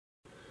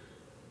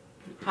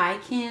Hi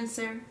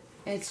Cancer,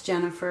 it's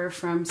Jennifer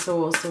from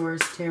Soul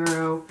Source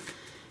Tarot,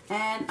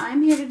 and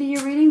I'm here to do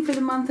your reading for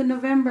the month of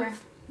November.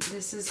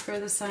 This is for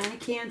the sign of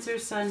Cancer,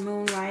 Sun,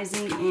 Moon,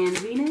 Rising, and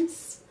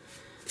Venus.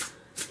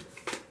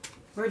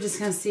 We're just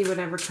going to see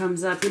whatever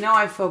comes up. You know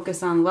I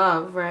focus on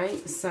love,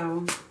 right?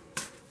 So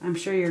I'm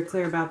sure you're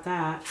clear about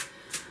that.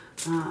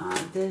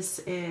 This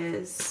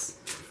is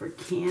for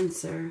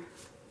Cancer.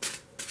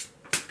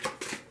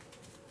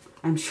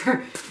 I'm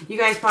sure you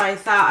guys probably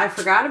thought I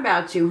forgot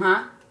about you,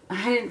 huh?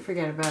 I didn't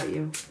forget about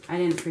you. I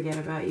didn't forget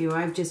about you.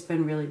 I've just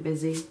been really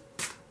busy.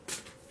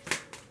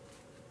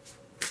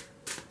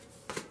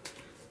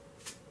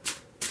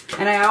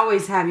 And I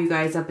always have you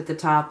guys up at the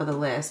top of the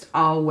list.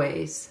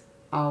 Always.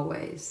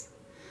 Always.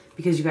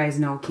 Because you guys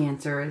know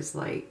Cancer is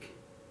like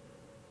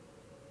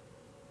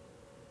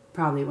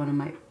probably one of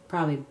my,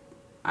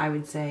 I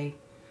would say,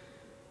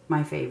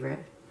 my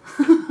favorite.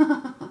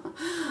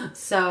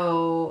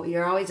 So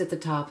you're always at the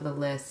top of the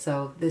list.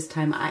 So this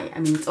time, I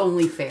mean, it's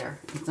only fair.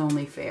 It's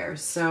only fair.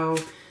 So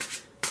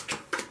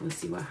let's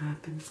see what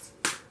happens.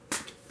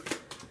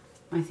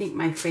 I think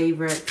my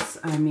favorites,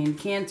 I mean,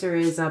 Cancer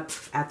is up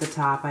at the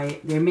top.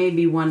 There may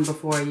be one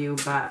before you,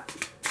 but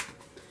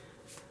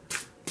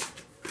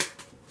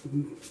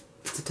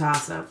it's a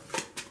toss-up.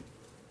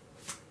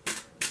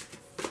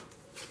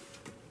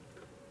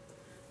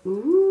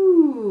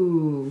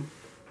 Ooh.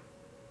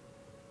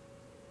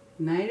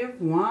 Knight of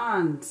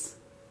Wands.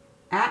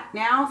 Act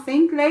now,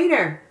 think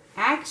later.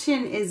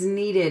 Action is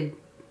needed.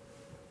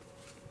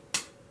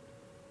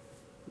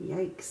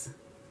 Yikes.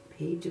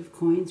 Page of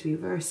Coins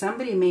reverse.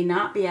 Somebody may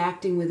not be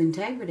acting with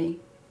integrity.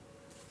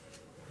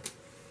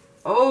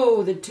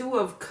 Oh, the Two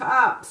of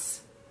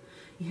Cups.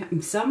 Yeah,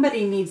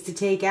 somebody needs to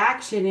take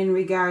action in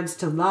regards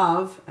to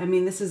love. I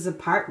mean, this is a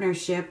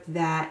partnership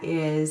that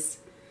is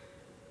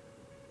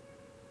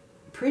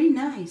pretty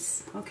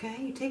nice.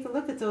 Okay, you take a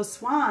look at those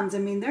swans. I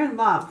mean, they're in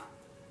love.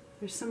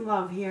 There's some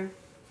love here.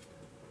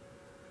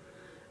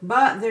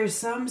 But there's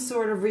some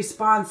sort of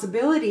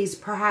responsibilities,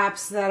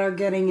 perhaps, that are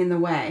getting in the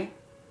way.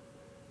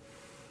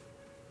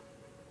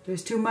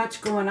 There's too much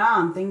going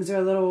on. Things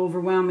are a little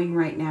overwhelming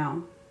right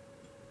now.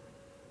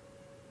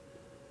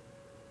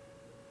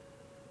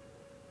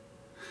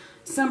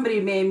 Somebody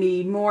may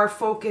be more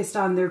focused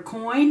on their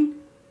coin.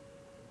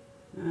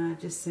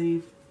 Just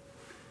saying.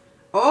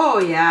 Oh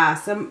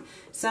yeah,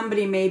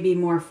 somebody may be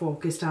more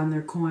focused on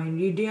their coin.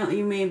 You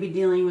may be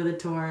dealing with a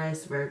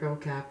Taurus, Virgo,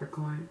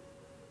 Capricorn.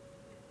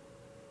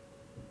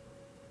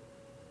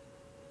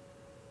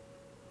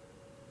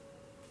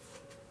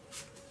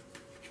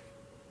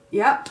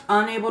 Yep,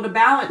 unable to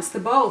balance the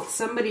both.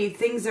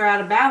 Things are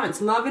out of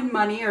balance. Love and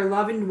money or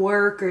love and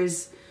work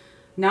is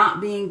not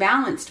being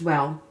balanced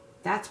well.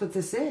 That's what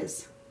this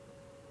is.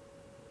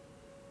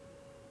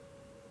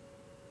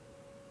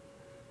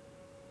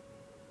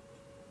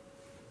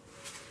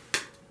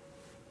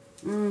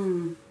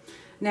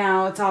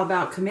 Now, it's all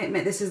about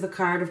commitment. This is the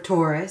card of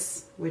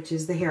Taurus, which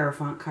is the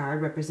Hierophant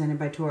card, represented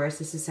by Taurus.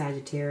 This is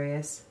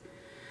Sagittarius.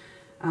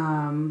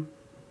 But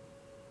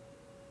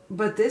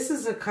this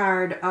is a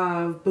card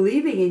of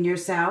believing in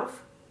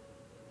yourself,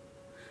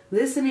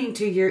 listening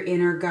to your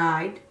inner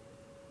guide,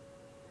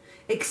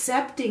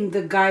 accepting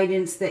the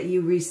guidance that you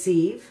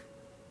receive.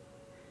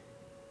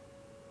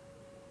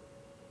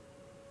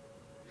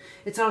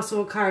 It's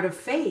also a card of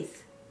faith.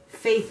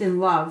 Faith in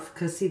love,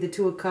 because see, the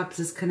Two of Cups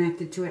is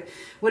connected to it.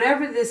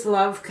 Whatever this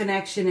love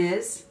connection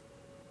is,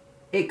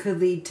 it could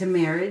lead to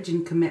marriage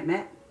and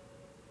commitment.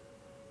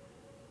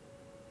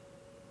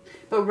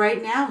 But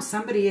right now,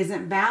 somebody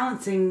isn't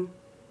balancing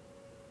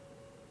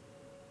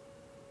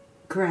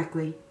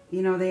correctly.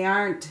 You know, they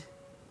aren't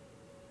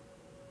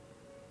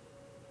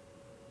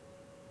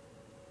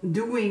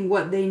doing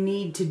what they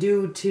need to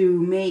do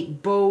to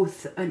make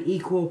both an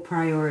equal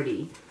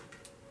priority.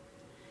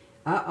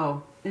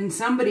 Uh-oh. And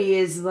somebody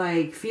is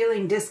like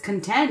feeling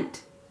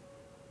discontent.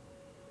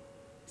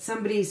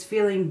 Somebody's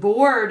feeling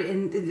bored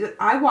and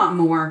I want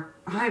more.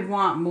 I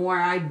want more.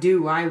 I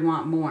do. I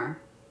want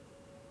more.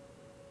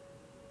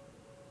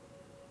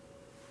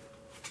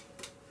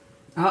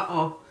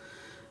 Uh-oh.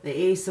 The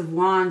Ace of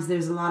Wands.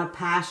 There's a lot of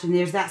passion.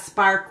 There's that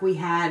spark we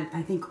had.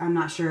 I'm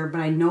not sure,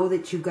 but I know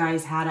that you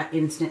guys had an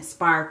instant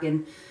spark,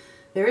 and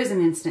there is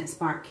an instant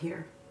spark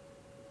here.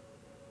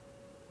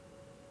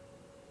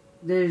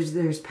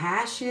 There's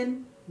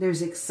passion.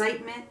 There's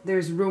excitement.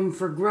 There's room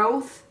for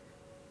growth.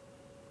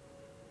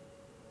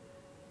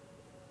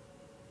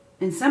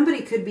 And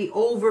somebody could be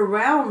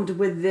overwhelmed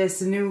with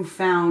this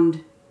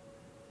newfound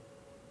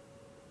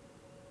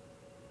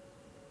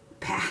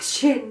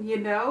passion, you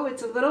know?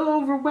 It's a little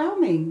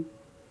overwhelming.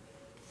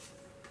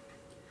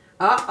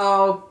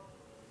 Uh-oh.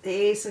 The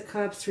Ace of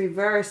Cups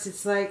reversed.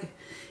 It's like,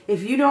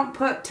 if you don't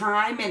put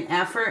time and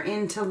effort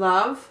into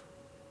love,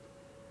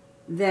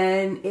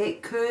 then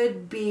it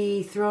could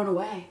be thrown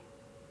away.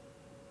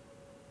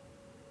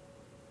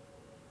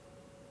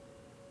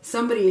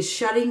 Somebody is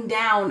shutting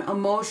down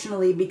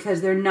emotionally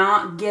because they're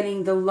not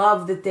getting the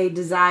love that they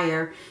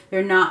desire.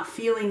 They're not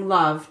feeling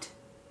loved.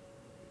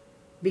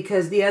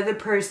 because the other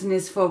person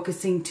is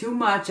focusing too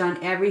much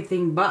on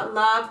everything but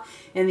love,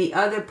 and the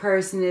other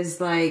person is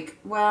like,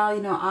 well,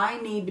 you know, I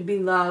need to be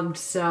loved,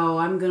 so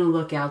I'm going to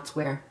look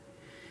elsewhere.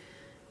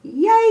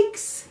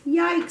 Yikes.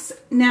 Yikes.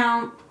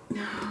 Now,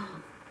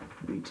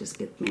 let me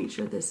just make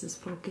sure this is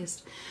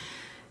focused.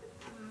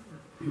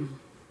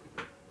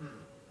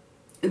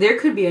 There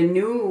could be a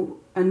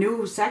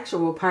new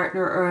sexual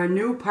partner or a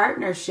new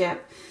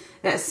partnership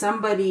that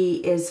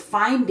somebody is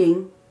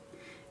finding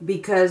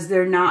because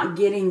they're not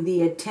getting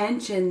the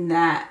attention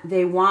that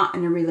they want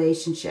in a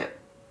relationship.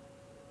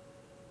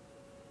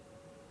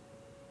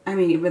 I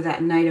mean, with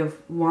that Knight of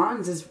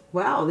Wands as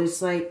well, there's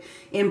like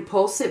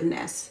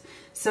impulsiveness.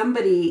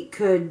 Somebody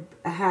could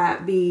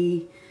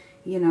be,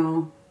 you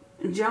know,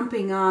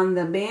 jumping on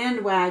the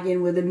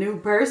bandwagon with a new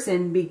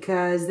person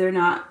because they're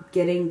not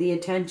getting the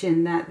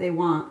attention that they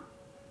want.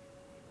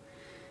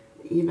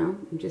 You know,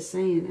 I'm just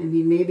saying. I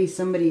mean, maybe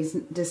somebody's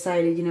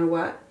decided, you know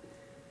what?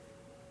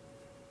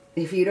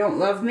 If you don't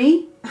love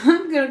me,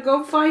 I'm going to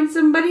go find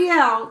somebody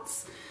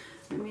else.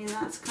 I mean,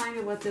 that's kind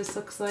of what this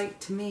looks like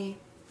to me.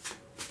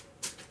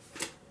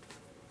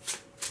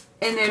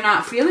 And they're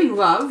not feeling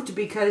loved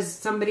because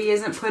somebody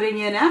isn't putting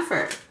in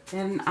effort.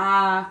 And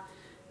now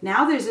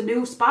there's a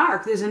new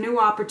spark. There's a new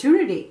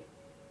opportunity.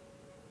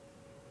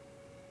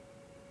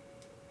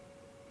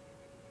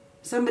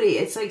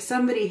 It's like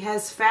somebody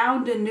has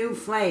found a new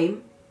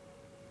flame.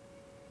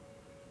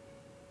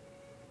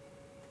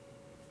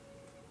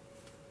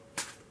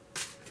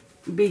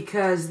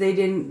 Because they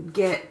didn't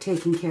get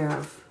taken care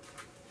of.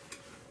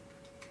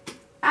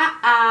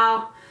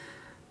 Uh-oh.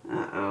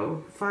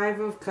 Uh-oh. 5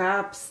 of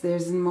Cups.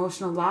 There's an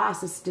emotional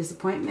loss. It's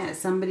disappointment.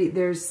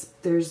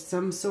 There's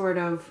some sort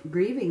of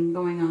grieving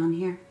going on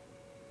here.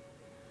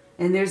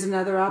 And there's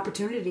another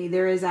opportunity.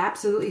 There is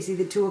absolutely. See,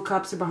 the 2 of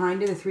Cups are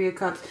behind it. The 3 of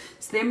Cups.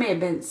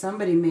 So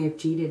somebody may have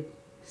cheated.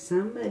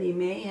 Somebody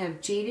may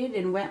have cheated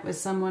and went with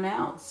someone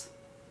else.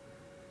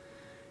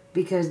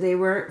 Because they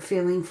weren't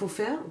feeling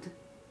fulfilled.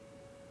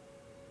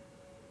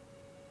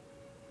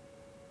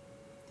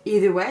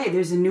 Either way,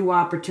 there's a new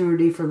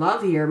opportunity for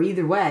love here.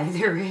 Either way,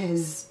 there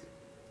is.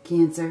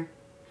 Cancer.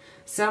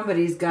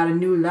 Somebody's got a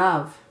new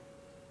love.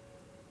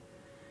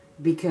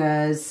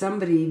 Because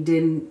somebody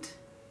didn't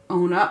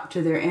own up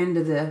to their end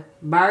of the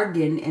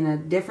bargain in a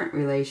different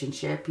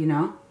relationship, you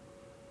know.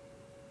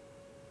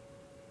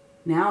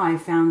 Now I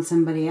found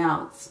somebody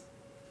else.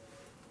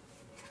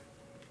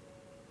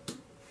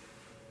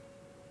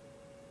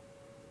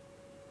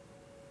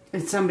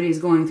 And somebody's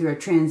going through a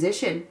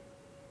transition.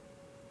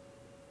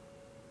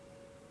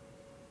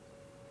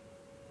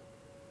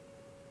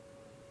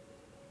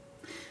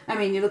 I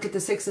mean, you look at the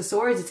 6 of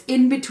Swords, it's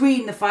in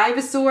between the 5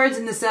 of Swords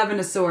and the 7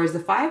 of Swords. The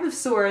 5 of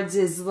Swords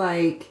is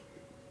like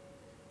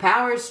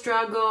power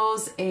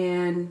struggles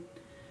and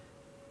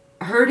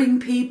hurting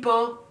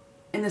people.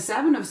 And the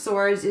 7 of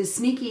Swords is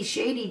sneaky,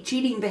 shady,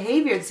 cheating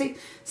behavior.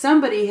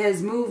 Somebody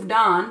has moved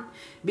on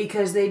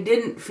because they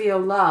didn't feel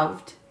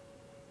loved.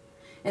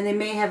 And they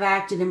may have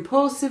acted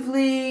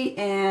impulsively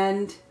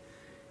and,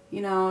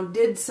 you know,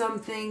 did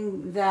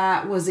something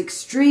that was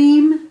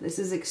extreme. This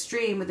is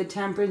extreme with the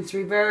Temperance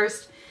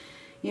reversed.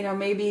 You know,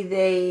 maybe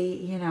they,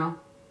 you know,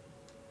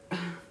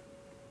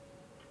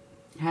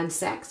 had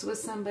sex with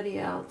somebody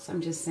else.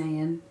 I'm just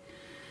saying.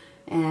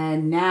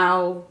 And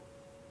now,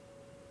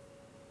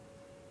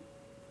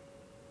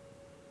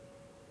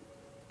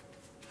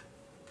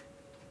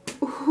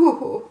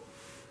 ooh,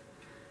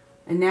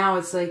 and now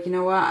it's like, you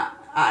know what?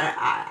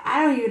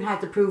 I don't even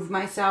have to prove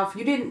myself.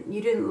 You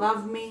didn't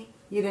love me.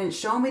 You didn't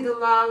show me the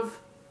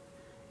love.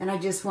 And I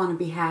just want to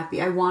be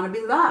happy. I want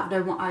to be loved.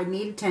 I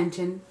need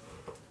attention.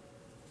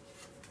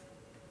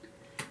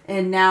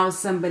 And now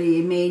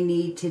somebody may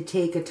need to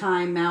take a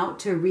time out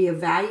to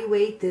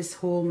reevaluate this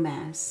whole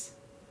mess.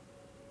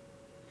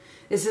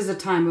 This is a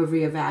time of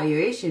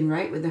reevaluation,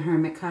 right? With the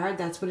Hermit card,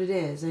 that's what it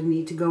is. I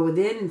need to go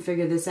within and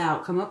figure this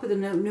out. Come up with a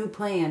new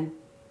plan.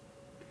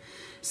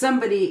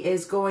 Somebody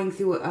is going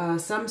through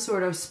some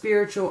sort of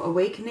spiritual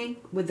awakening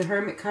with the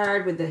Hermit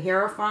card, with the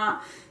Hierophant.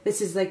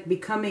 This is like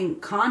becoming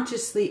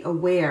consciously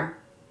aware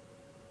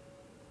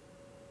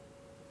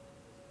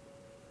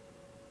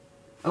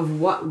of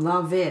what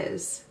love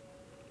is,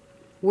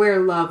 where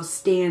love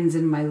stands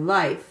in my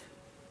life.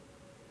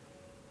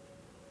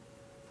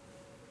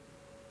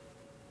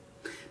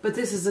 But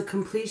this is a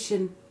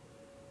completion.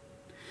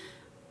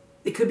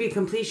 It could be a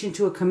completion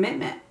to a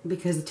commitment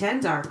because the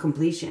 10s are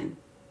completion.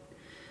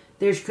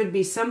 There could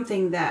be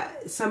something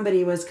that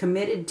somebody was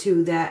committed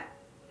to that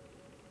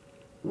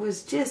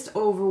was just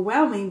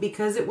overwhelming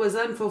because it was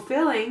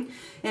unfulfilling,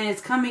 and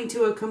it's coming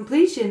to a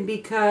completion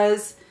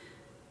because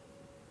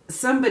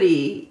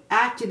somebody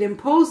acted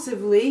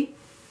impulsively,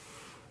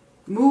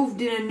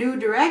 moved in a new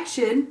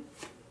direction,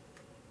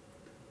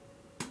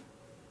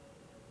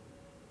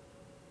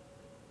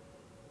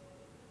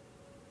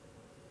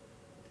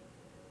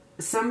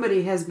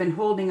 somebody has been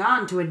holding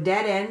on to a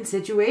dead-end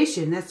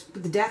situation. That's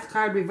the Death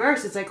card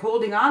reverse. It's like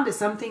holding on to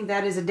something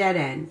that is a dead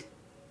end.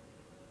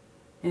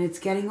 And it's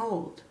getting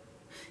old.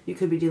 You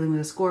could be dealing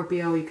with a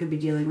Scorpio. You could be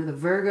dealing with a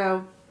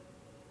Virgo.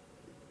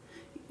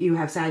 You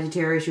have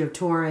Sagittarius, you have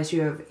Taurus,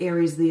 you have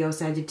Aries, Leo,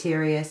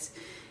 Sagittarius,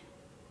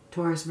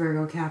 Taurus,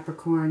 Virgo,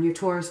 Capricorn. You're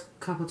Taurus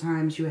a couple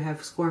times. You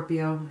have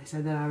Scorpio. I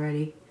said that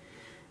already.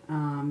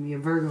 You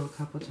have Virgo a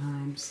couple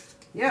times.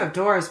 You have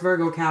Taurus,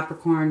 Virgo,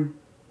 Capricorn.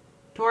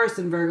 Taurus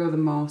and Virgo the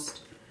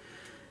most.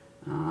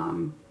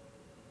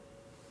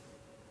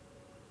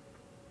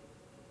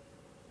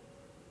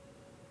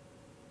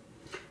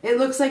 It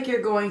looks like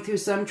you're going through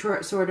some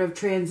sort of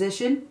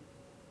transition.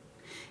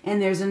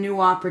 And there's a new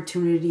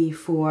opportunity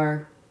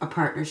for a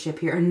partnership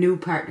here. A new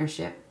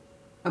partnership.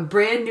 A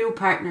brand new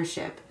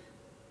partnership.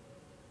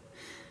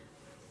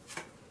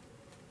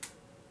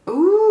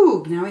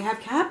 Ooh, now we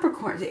have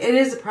Capricorn. It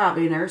is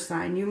probably an earth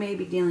sign. You may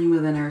be dealing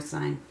with an earth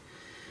sign.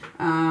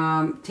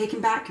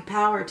 Taking back your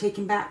power,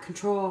 taking back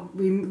control,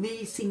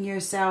 releasing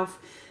yourself.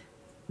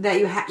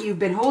 That you've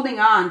been holding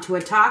on to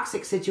a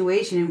toxic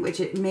situation in which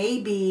it may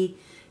be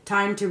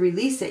time to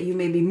release it. You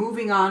may be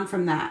moving on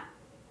from that.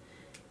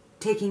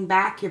 Taking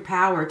back your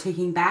power,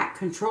 taking back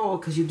control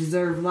because you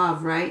deserve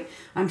love, right?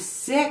 I'm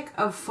sick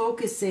of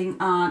focusing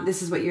on,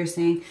 this is what you're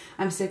saying,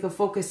 I'm sick of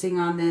focusing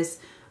on this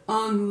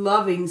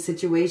unloving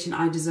situation.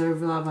 I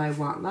deserve love. I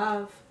want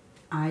love.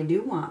 I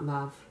do want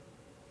love.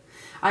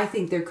 I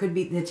think there could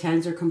be the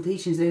tens or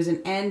completions. There's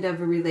an end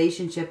of a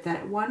relationship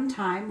that at one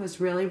time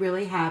was really,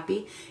 really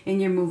happy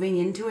and you're moving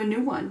into a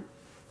new one.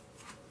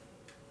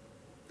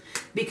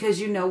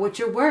 Because you know what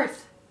you're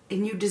worth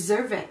and you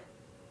deserve it.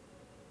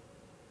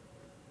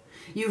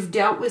 You've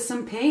dealt with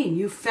some pain.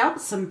 You've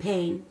felt some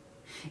pain.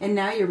 And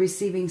now you're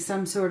receiving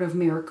some sort of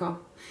miracle.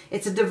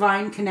 It's a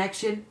divine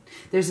connection.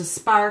 There's a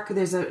spark.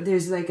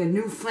 There's like a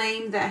new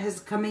flame that is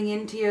coming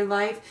into your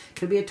life.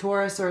 Could be a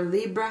Taurus or a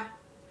Libra.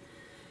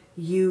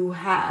 You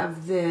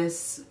have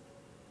this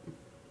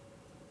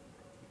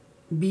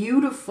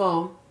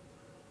beautiful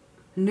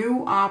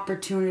new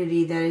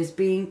opportunity that is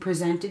being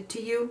presented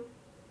to you.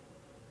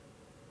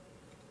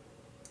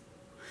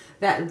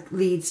 That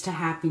leads to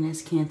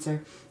happiness,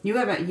 Cancer.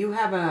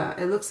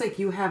 It looks like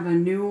you have a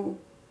new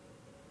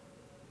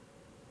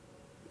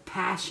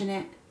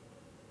passionate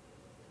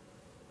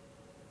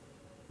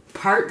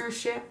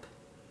partnership.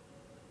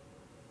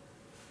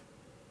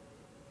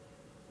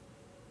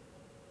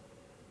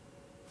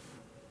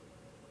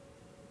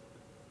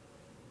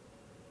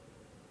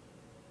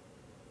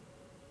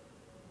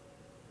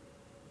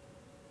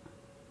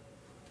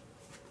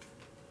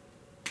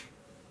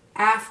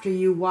 After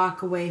you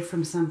walk away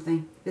from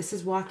something. This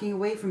is walking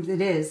away from,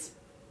 it is.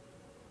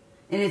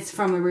 And it's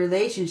from a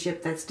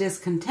relationship that's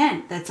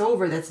discontent, that's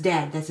over, that's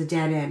dead, that's a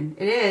dead end.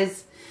 It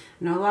is.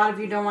 I know a lot of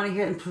you don't want to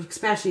hear it,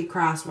 especially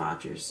cross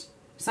watchers.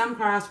 Some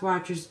cross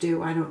watchers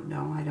do. I don't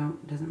know.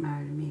 It doesn't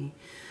matter to me.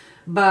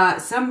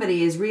 But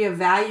somebody is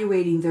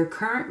reevaluating their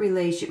current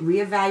relationship,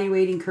 you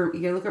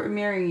gotta look at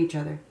marrying each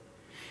other.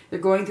 They're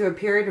going through a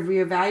period of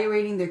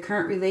reevaluating their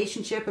current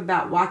relationship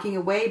about walking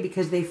away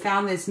because they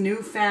found this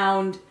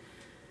newfound,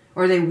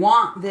 or they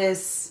want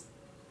this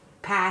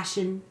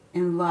passion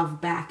and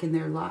love back in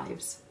their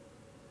lives.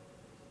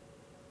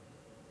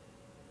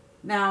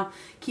 Now,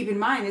 keep in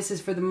mind, this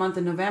is for the month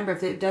of November.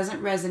 If it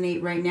doesn't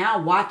resonate right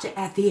now, watch it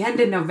at the end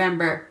of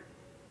November.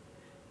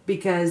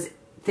 Because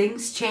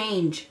things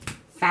change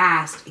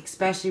fast,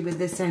 especially with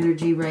this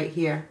energy right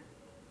here.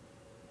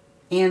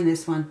 And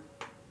this one.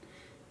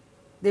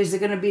 There's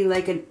going to be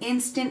like an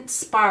instant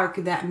spark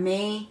that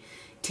may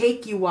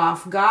take you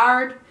off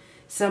guard.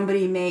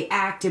 Somebody may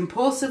act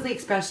impulsively,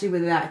 especially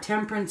with that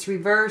Temperance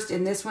reversed.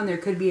 In this one, there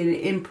could be an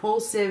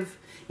impulsive,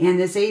 and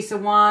this Ace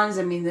of Wands.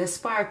 I mean, this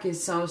spark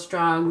is so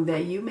strong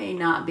that you may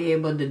not be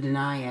able to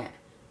deny it.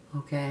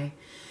 Okay?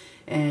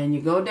 And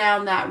you go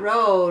down that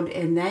road,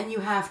 and then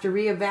you have to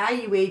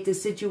reevaluate the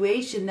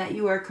situation that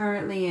you are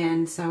currently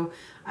in. So,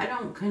 I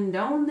don't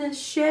condone this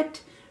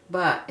shit,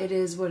 but it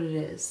is what it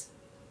is.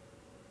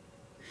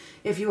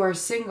 If you are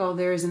single,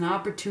 there is an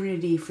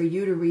opportunity for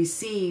you to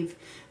receive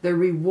the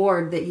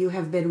reward that you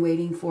have been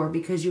waiting for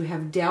because you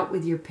have dealt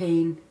with your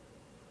pain.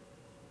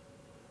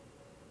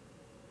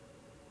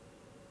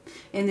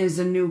 And there's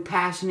a new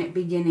passionate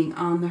beginning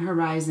on the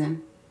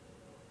horizon.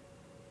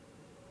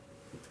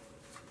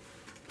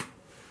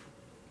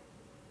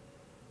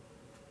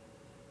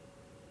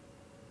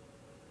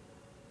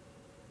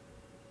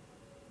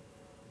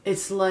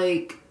 It's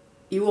like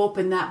you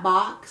open that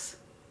box.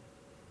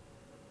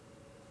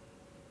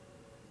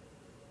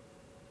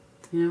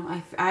 You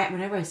know,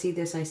 whenever I see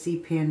this, I see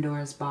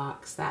Pandora's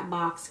box. That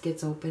box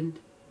gets opened.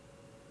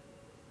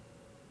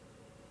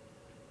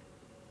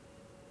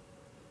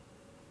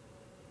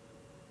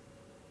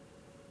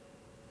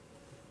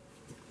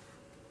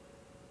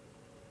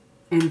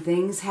 And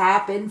things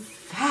happen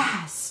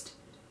fast.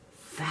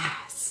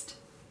 Fast.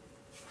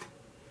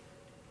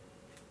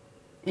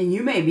 And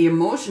you may be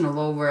emotional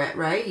over it,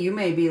 right? You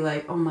may be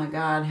like, oh my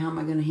God, how am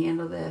I going to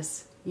handle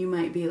this? You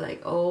might be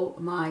like, oh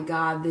my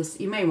God,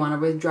 you may want to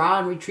withdraw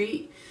and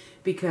retreat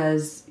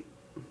because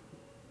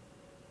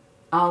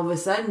all of a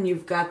sudden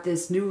you've got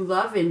this new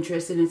love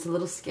interest and it's a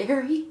little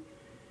scary.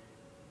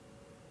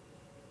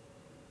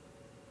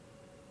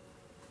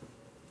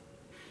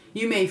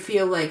 You may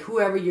feel like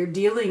whoever you're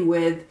dealing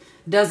with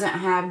doesn't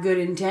have good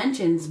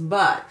intentions,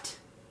 but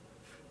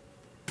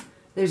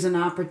there's an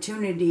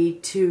opportunity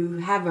to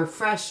have a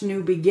fresh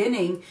new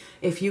beginning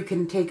if you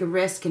can take a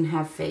risk and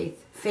have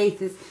faith.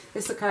 Faith is,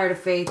 this is a card of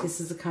faith. This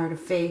is a card of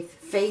faith.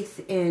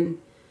 Faith in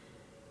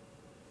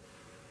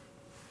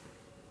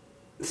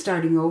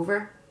starting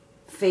over.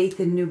 Faith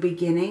in new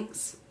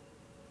beginnings.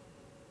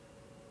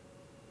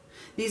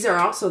 These are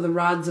also the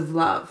rods of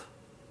love.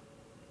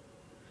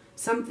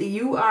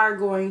 You are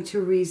going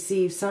to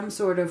receive some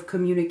sort of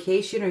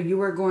communication, or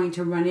you are going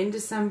to run into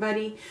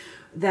somebody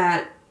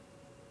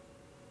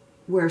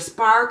where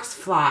sparks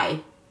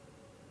fly.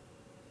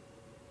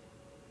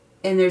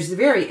 And there's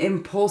very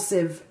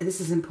impulsive,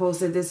 this is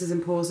impulsive,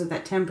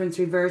 that temperance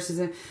reverse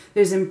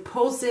there's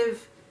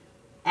impulsive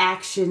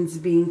actions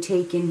being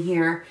taken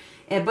here.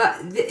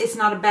 But it's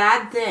not a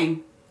bad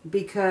thing,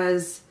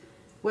 because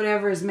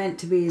whatever is meant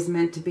to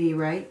be,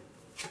 right?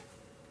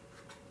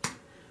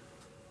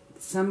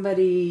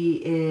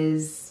 Somebody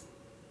is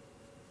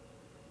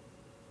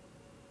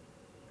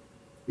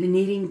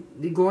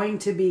going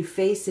to be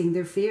facing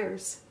their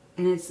fears.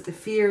 And it's the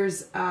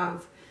fears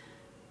of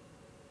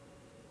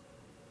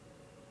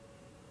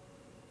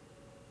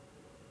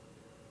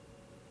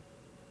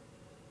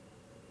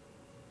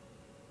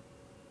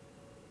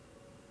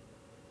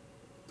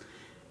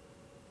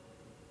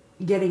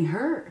getting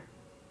hurt.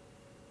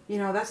 You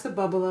know, that's the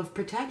bubble of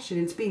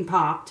protection. It's being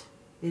popped.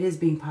 It is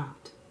being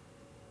popped.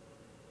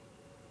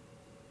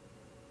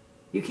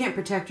 You can't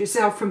protect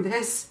yourself from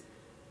this.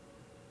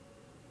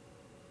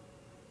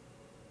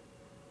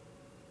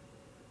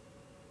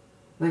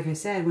 Like I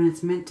said, when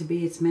it's meant to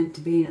be, it's meant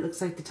to be. And it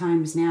looks like the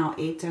time is now.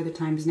 8s are the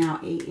times now.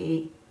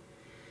 8-8.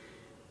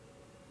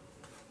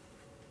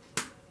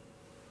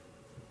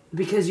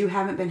 Because you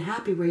haven't been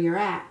happy where you're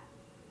at.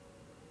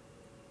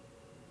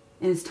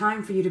 And it's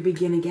time for you to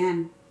begin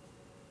again.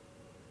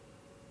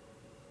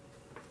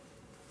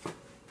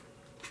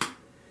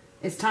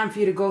 It's time for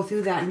you to go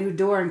through that new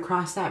door and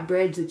cross that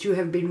bridge that you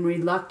have been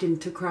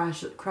reluctant to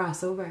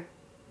cross over.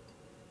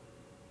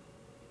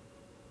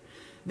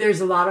 There's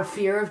a lot of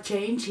fear of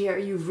change here.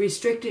 You've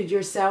restricted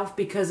yourself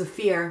because of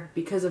fear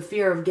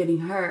of getting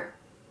hurt.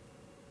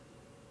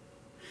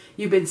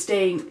 You've been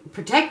staying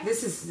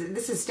this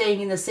is staying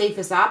in the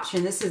safest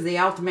option. This is the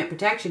ultimate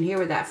protection here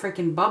with that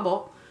freaking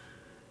bubble.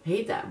 I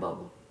hate that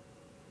bubble.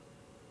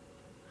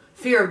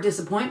 Fear of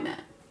disappointment.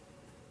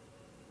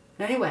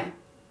 Anyway.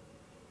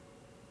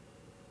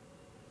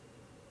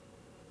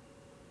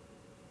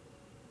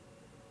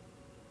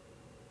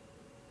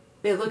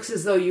 It looks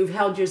as though you've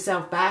held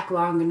yourself back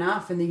long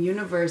enough, and the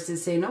universe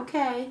is saying,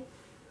 okay,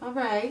 all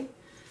right,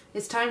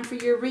 it's time for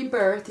your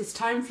rebirth. It's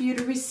time for you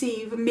to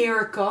receive a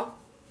miracle.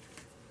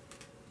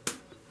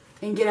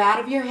 And get out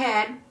of your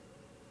head.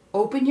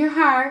 Open your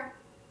heart.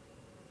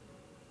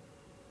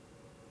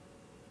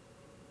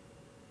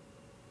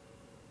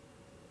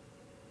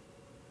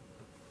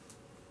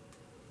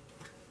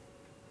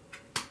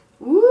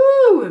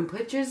 Woo! And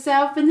put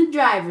yourself in the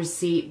driver's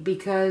seat,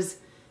 because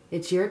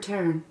it's your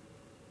turn.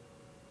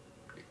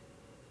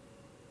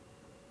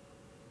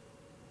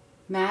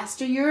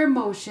 Master your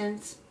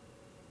emotions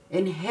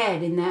and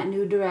head in that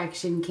new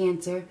direction,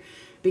 Cancer,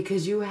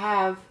 because you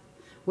have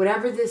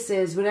whatever this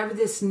is, whatever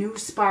this new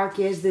spark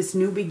is, this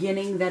new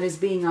beginning that is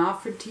being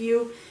offered to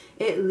you,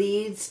 it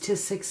leads to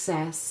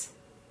success.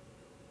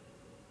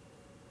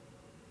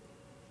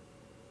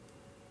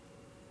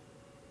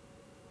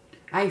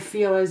 I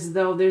feel as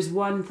though there's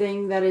one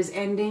thing that is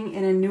ending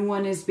and a new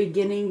one is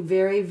beginning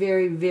very,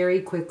 very, very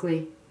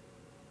quickly.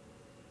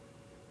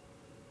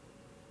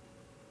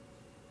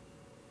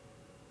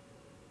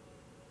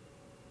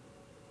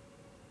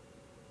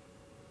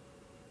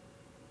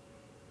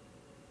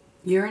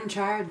 You're in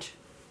charge.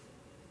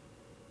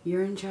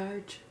 You're in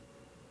charge.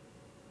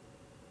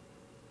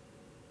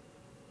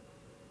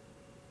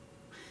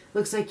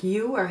 Looks like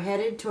you are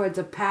headed towards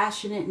a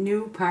passionate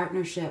new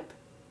partnership.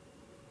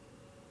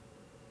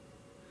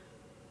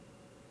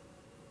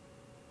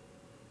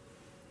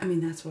 I mean,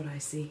 that's what I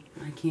see.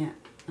 I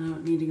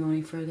don't need to go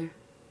any further.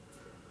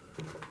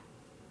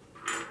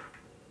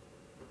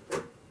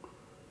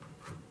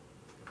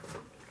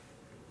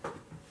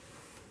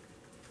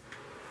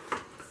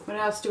 What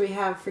else do we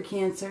have for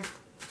Cancer?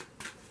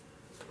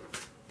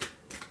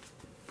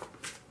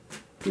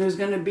 There's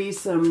going to be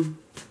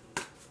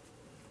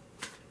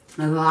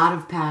a lot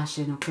of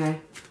passion, okay?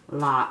 A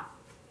lot.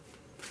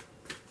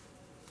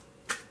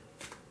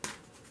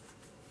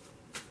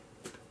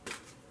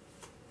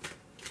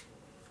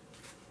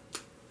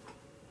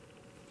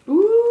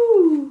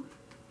 Ooh.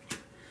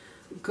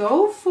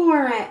 Go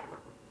for it.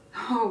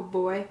 Oh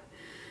boy.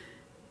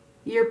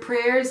 Your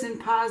prayers and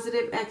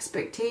positive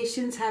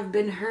expectations have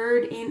been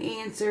heard and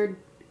answered.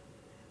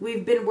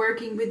 We've been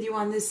working with you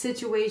on this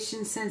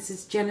situation since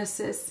its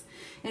genesis,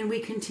 and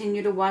we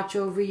continue to watch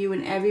over you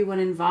and everyone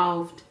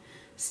involved.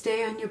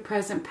 Stay on your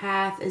present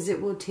path, as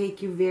it will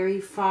take you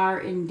very far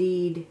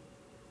indeed.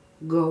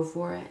 Go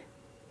for it.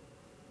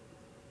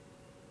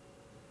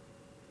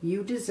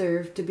 You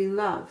deserve to be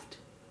loved.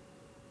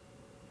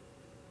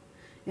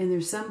 And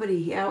there's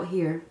somebody out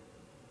here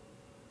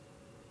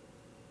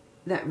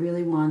that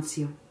really wants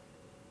you.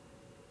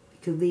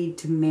 It could lead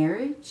to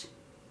marriage,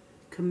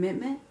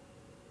 commitment,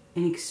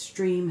 and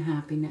extreme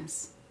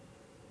happiness.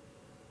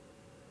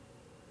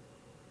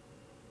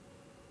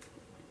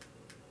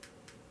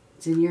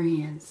 It's in your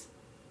hands.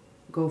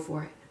 Go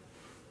for it.